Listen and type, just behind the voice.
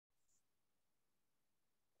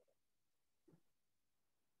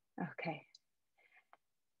Okay.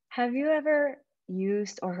 Have you ever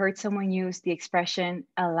used or heard someone use the expression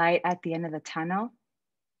a light at the end of the tunnel?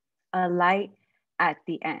 A light at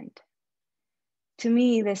the end. To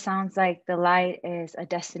me, this sounds like the light is a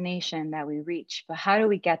destination that we reach, but how do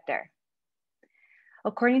we get there?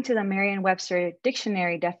 According to the Merriam-Webster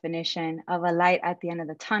dictionary definition of a light at the end of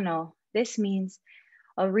the tunnel, this means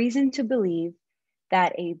a reason to believe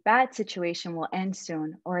that a bad situation will end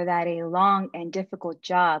soon or that a long and difficult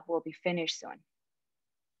job will be finished soon.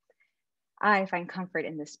 I find comfort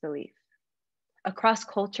in this belief. Across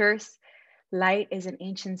cultures, light is an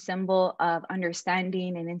ancient symbol of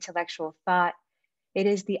understanding and intellectual thought. It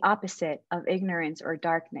is the opposite of ignorance or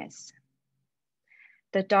darkness.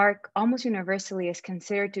 The dark almost universally is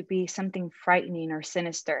considered to be something frightening or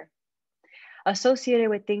sinister, associated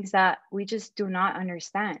with things that we just do not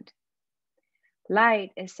understand.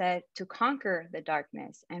 Light is said to conquer the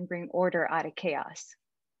darkness and bring order out of chaos.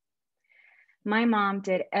 My mom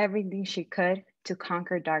did everything she could to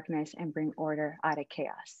conquer darkness and bring order out of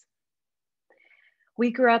chaos.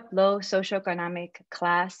 We grew up low socioeconomic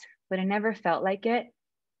class, but it never felt like it.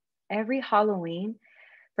 Every Halloween,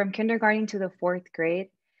 from kindergarten to the 4th grade,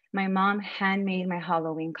 my mom handmade my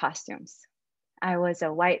Halloween costumes. I was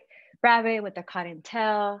a white rabbit with a cotton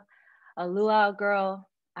tail, a luau girl.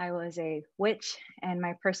 I was a witch, and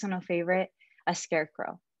my personal favorite, a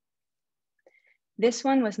scarecrow. This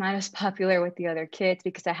one was not as popular with the other kids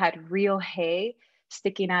because I had real hay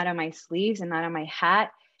sticking out of my sleeves and out of my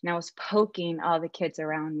hat, and I was poking all the kids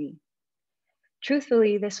around me.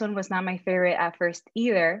 Truthfully, this one was not my favorite at first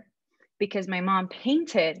either because my mom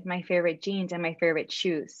painted my favorite jeans and my favorite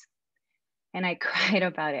shoes. And I cried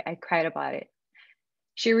about it. I cried about it.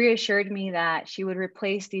 She reassured me that she would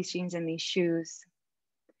replace these jeans and these shoes.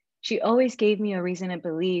 She always gave me a reason to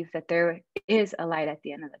believe that there is a light at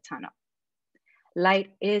the end of the tunnel.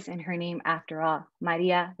 Light is in her name after all,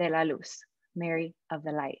 Maria de la Luz, Mary of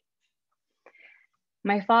the Light.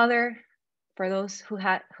 My father, for those who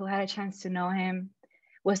had a chance to know him,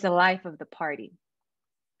 was the life of the party.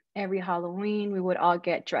 Every Halloween, we would all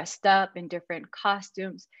get dressed up in different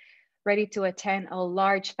costumes, ready to attend a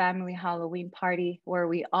large family Halloween party where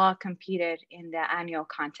we all competed in the annual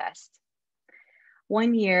contest.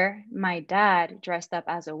 One year, my dad dressed up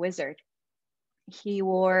as a wizard. He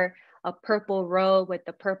wore a purple robe with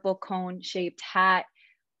a purple cone-shaped hat,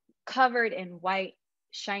 covered in white,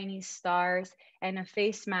 shiny stars, and a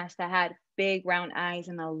face mask that had big round eyes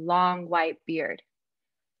and a long white beard.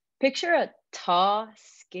 Picture a tall,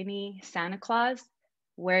 skinny Santa Claus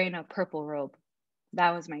wearing a purple robe.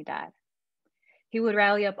 That was my dad. He would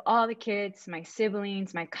rally up all the kids, my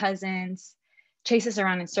siblings, my cousins, chase us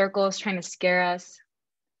around in circles, trying to scare us.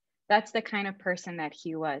 That's the kind of person that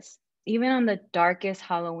he was. Even on the darkest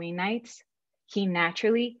Halloween nights, he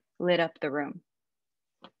naturally lit up the room.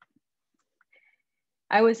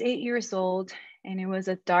 I was 8 years old, and it was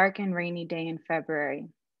a dark and rainy day in February.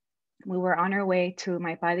 We were on our way to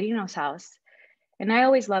my padrino's house. And I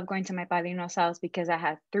always loved going to my padrino's house because I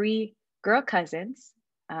had 3 girl cousins,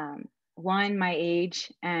 one my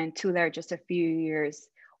age and 2 that are just a few years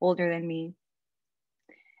older than me.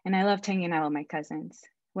 And I loved hanging out with my cousins.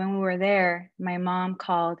 When we were there, my mom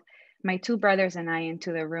called my 2 brothers and I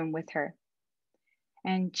into the room with her.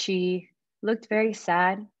 And she looked very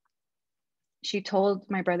sad. She told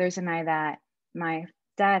my brothers and I that my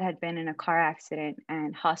dad had been in a car accident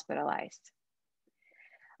and hospitalized.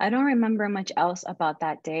 I don't remember much else about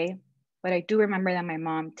that day, but I do remember that my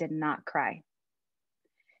mom did not cry.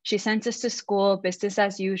 She sent us to school, business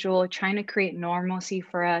as usual, trying to create normalcy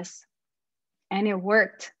for us. And it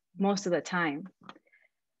worked most of the time.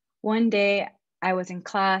 One day I was in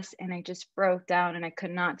class and I just broke down and I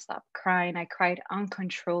could not stop crying. I cried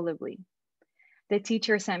uncontrollably. The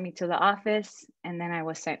teacher sent me to the office and then I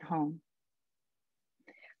was sent home.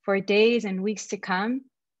 For days and weeks to come,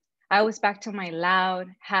 I was back to my loud,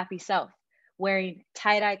 happy self, wearing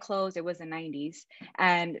tie-dye clothes, it was the 90s,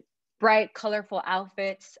 and bright, colorful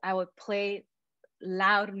outfits. I would play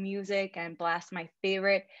loud music and blast my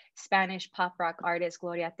favorite Spanish pop rock artist,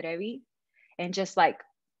 Gloria Trevi, and just like,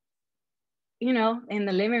 in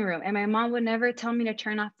the living room. And my mom would never tell me to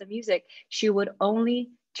turn off the music. She would only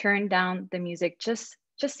turn down the music just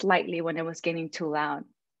slightly when it was getting too loud.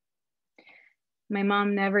 My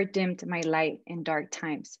mom never dimmed my light in dark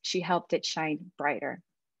times. She helped it shine brighter.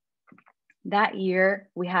 That year,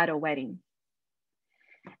 we had a wedding.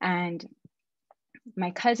 And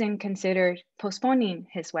my cousin considered postponing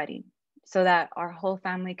his wedding so that our whole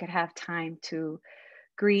family could have time to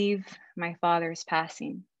grieve my father's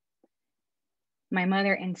passing. My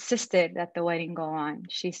mother insisted that the wedding go on.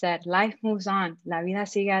 She said, life moves on, la vida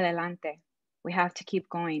sigue adelante. We have to keep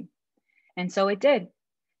going. And so it did.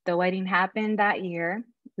 The wedding happened that year.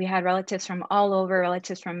 We had relatives from all over,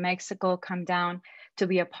 relatives from Mexico come down to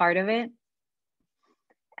be a part of it.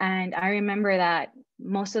 And I remember that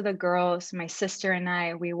most of the girls, my sister and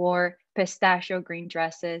I, we wore pistachio green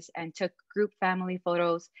dresses and took group family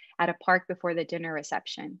photos at a park before the dinner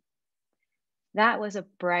reception. That was a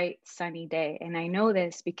bright, sunny day. And I know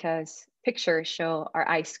this because pictures show our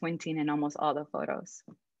eyes squinting in almost all the photos.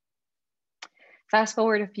 Fast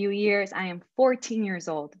forward a few years, I am 14 years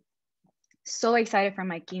old. So excited for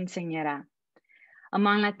my quinceañera.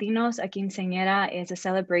 Among Latinos, a quinceañera is a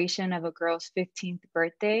celebration of a girl's 15th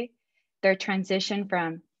birthday, their transition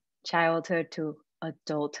from childhood to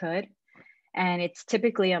adulthood. And it's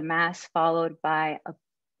typically a mass followed by a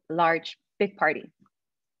large, big party.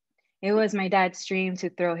 It was my dad's dream to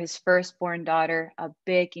throw his firstborn daughter a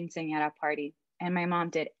big quinceañera party, and my mom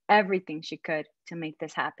did everything she could to make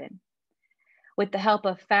this happen. With the help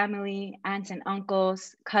of family, aunts and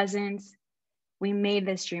uncles, cousins, we made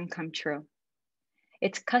this dream come true.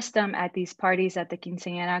 It's custom at these parties that the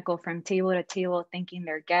quinceañera go from table to table, thanking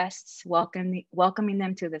their guests, welcoming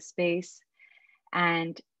them to the space.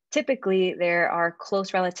 And typically there are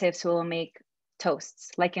close relatives who will make toasts,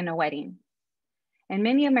 like in a wedding. And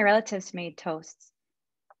many of my relatives made toasts.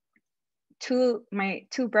 My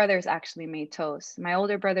two brothers actually made toasts. My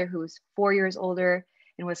older brother, who's 4 years older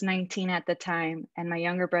and was 19 at the time, and my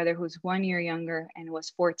younger brother, who's 1 year younger and was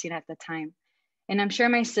 14 at the time. And I'm sure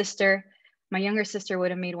my younger sister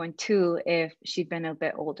would have made one too if she'd been a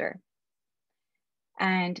bit older.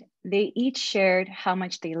 And they each shared how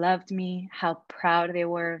much they loved me, how proud they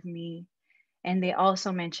were of me. And they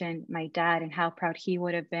also mentioned my dad and how proud he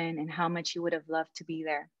would have been and how much he would have loved to be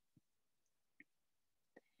there.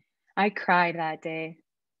 I cried that day.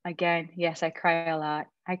 Again, yes, I cry a lot.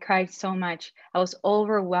 I cried so much. I was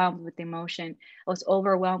overwhelmed with emotion. I was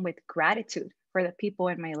overwhelmed with gratitude for the people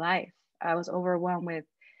in my life. I was overwhelmed with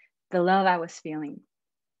the love I was feeling.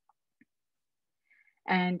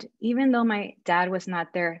 And even though my dad was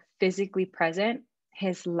not there physically present,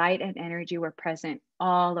 his light and energy were present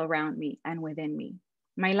all around me and within me.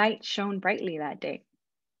 My light shone brightly that day.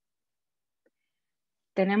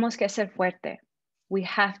 Tenemos que ser fuerte. We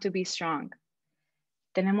have to be strong.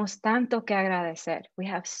 Tenemos tanto que agradecer. We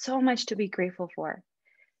have so much to be grateful for.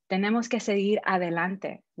 Tenemos que seguir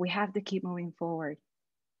adelante. We have to keep moving forward.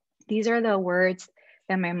 These are the words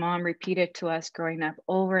that my mom repeated to us growing up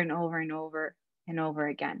over and over and over and over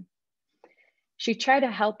again. She tried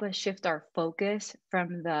to help us shift our focus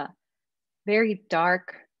from the very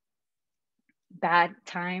dark, bad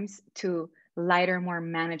times to lighter, more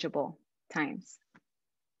manageable times.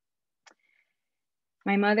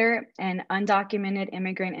 My mother, an undocumented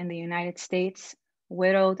immigrant in the United States,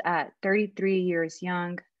 widowed at 33 years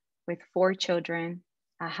young, with 4 children,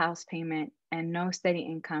 a house payment, and no steady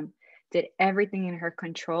income, did everything in her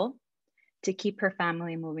control to keep her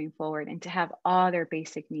family moving forward and to have all their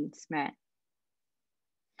basic needs met.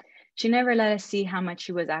 She never let us see how much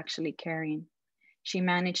she was actually carrying. She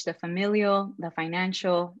managed the familial, the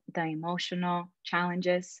financial, the emotional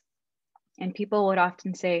challenges. And people would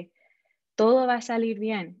often say, todo va a salir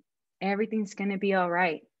bien. Everything's going to be all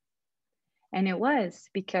right. And it was,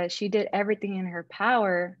 because she did everything in her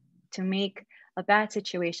power to make a bad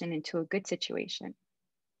situation into a good situation.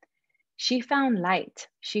 She found light.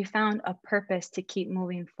 She found a purpose to keep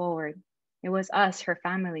moving forward. It was us, her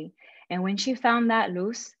family. And when she found that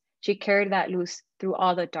luz, she carried that luz through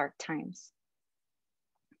all the dark times.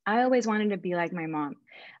 I always wanted to be like my mom.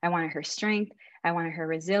 I wanted her strength. I wanted her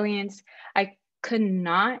resilience. I could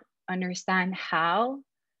not understand how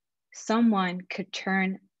someone could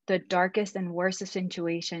turn the darkest and worst of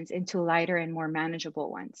situations into lighter and more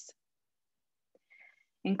manageable ones.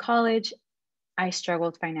 In college, I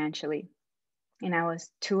struggled financially, and I was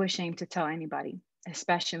too ashamed to tell anybody,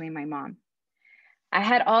 especially my mom. I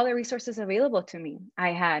had all the resources available to me.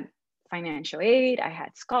 I had financial aid, I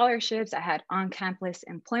had scholarships, I had on-campus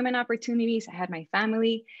employment opportunities, I had my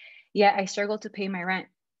family, yet I struggled to pay my rent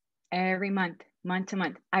every month, month to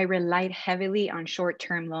month. I relied heavily on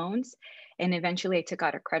short-term loans, and eventually I took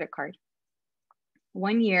out a credit card.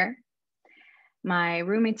 One year, my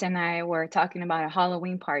roommates and I were talking about a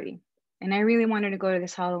Halloween party, and I really wanted to go to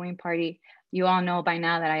this Halloween party. You all know by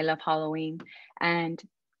now that I love Halloween, and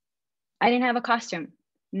I didn't have a costume,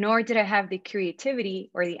 nor did I have the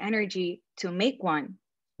creativity or the energy to make one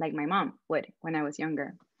like my mom would when I was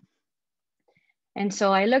younger. And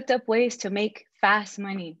so I looked up ways to make fast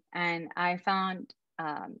money, and I found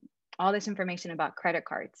all this information about credit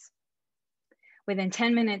cards. Within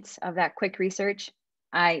 10 minutes of that quick research,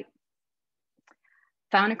 I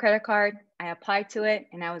found a credit card, I applied to it,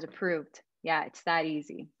 and I was approved. Yeah, it's that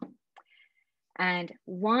easy. And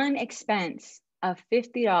one expense of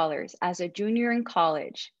 $50 as a junior in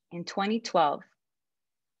college in 2012,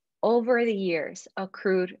 over the years,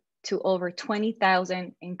 accrued to over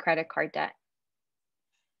 $20,000 in credit card debt.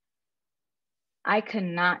 I could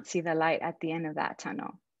not see the light at the end of that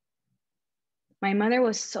tunnel. My mother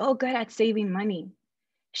was so good at saving money.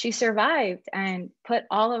 She survived and put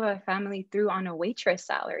all of our family through on a waitress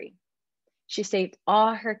salary. She saved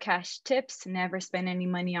all her cash tips, never spent any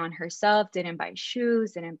money on herself, didn't buy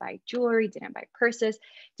shoes, didn't buy jewelry, didn't buy purses,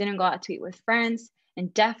 didn't go out to eat with friends,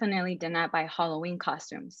 and definitely did not buy Halloween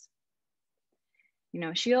costumes.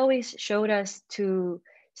 She always showed us to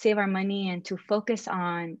save our money and to focus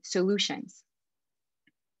on solutions.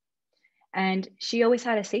 And she always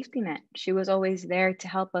had a safety net. She was always there to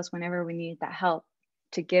help us whenever we needed that help,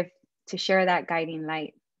 to share that guiding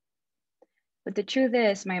light. But the truth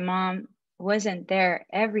is, my mom wasn't there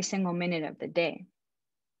every single minute of the day.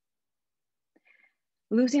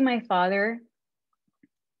 Losing my father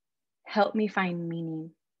helped me find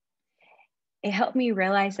meaning. It helped me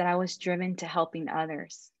realize that I was driven to helping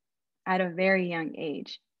others at a very young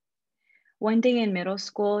age. One day in middle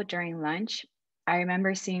school during lunch, I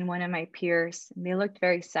remember seeing one of my peers, and they looked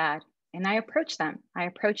very sad. And I approached them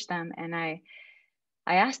and I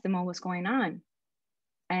asked them what was going on.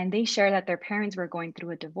 And they shared that their parents were going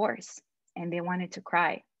through a divorce and they wanted to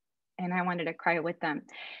cry. And I wanted to cry with them.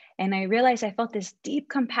 And I realized I felt this deep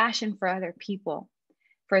compassion for other people,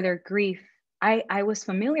 for their grief. I was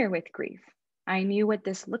familiar with grief. I knew what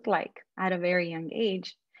this looked like at a very young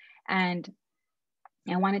age. And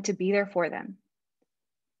I wanted to be there for them.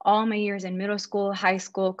 All my years in middle school, high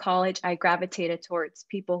school, college, I gravitated towards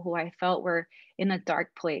people who I felt were in a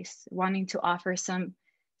dark place, wanting to offer some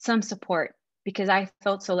support, because I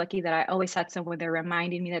felt so lucky that I always had someone there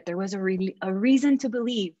reminding me that there was a reason to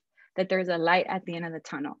believe that there's a light at the end of the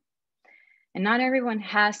tunnel. And not everyone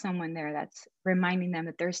has someone there that's reminding them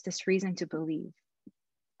that there's this reason to believe.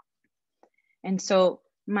 And so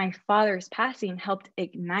my father's passing helped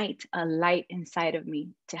ignite a light inside of me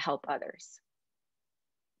to help others.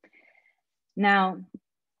 Now,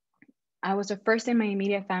 I was the first in my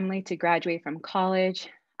immediate family to graduate from college.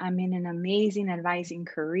 I'm in an amazing advising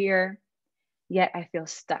career, yet I feel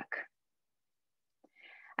stuck.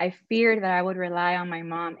 I feared that I would rely on my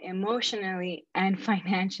mom emotionally and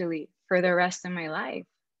financially for the rest of my life.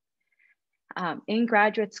 In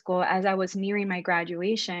graduate school, as I was nearing my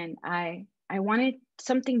graduation, I wanted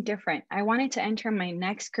something different. I wanted to enter my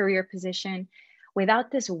next career position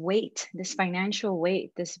without this weight, this financial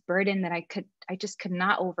weight, this burden that I just could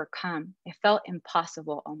not overcome. It felt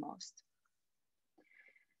impossible almost.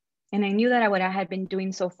 And I knew that what I had been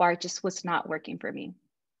doing so far just was not working for me.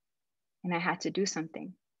 And I had to do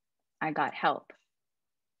something. I got help.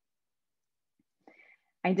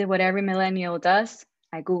 I did what every millennial does.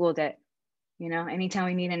 I Googled it. Anytime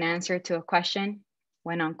we need an answer to a question,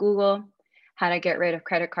 went on Google, how to get rid of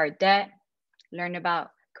credit card debt, learned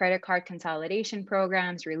about credit card consolidation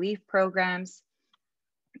programs, relief programs.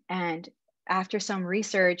 And after some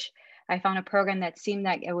research, I found a program that seemed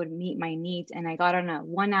like it would meet my needs. And I got on a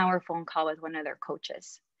 1-hour phone call with one of their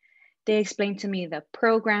coaches. They explained to me the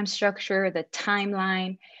program structure, the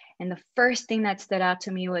timeline. And the first thing that stood out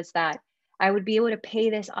to me was that I would be able to pay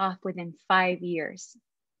this off within 5 years,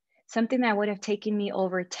 something that would have taken me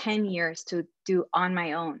over 10 years to do on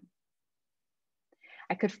my own.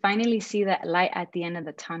 I could finally see that light at the end of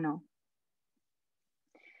the tunnel.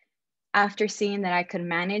 After seeing that I could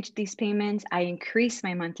manage these payments, I increased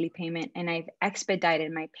my monthly payment and I've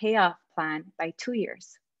expedited my payoff plan by 2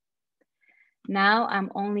 years. Now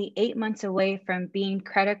I'm only 8 months away from being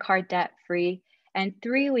credit card debt free and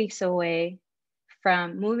 3 weeks away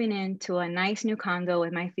from moving into a nice new condo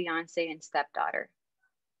with my fiance and stepdaughter.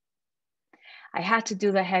 I had to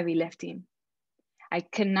do the heavy lifting. I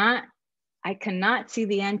could not see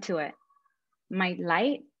the end to it. My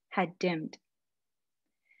light had dimmed.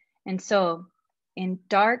 And so in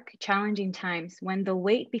dark, challenging times, when the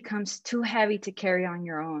weight becomes too heavy to carry on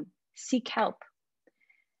your own, seek help.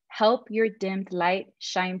 Help your dimmed light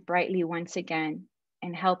shine brightly once again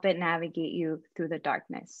and help it navigate you through the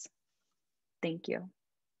darkness. Thank you.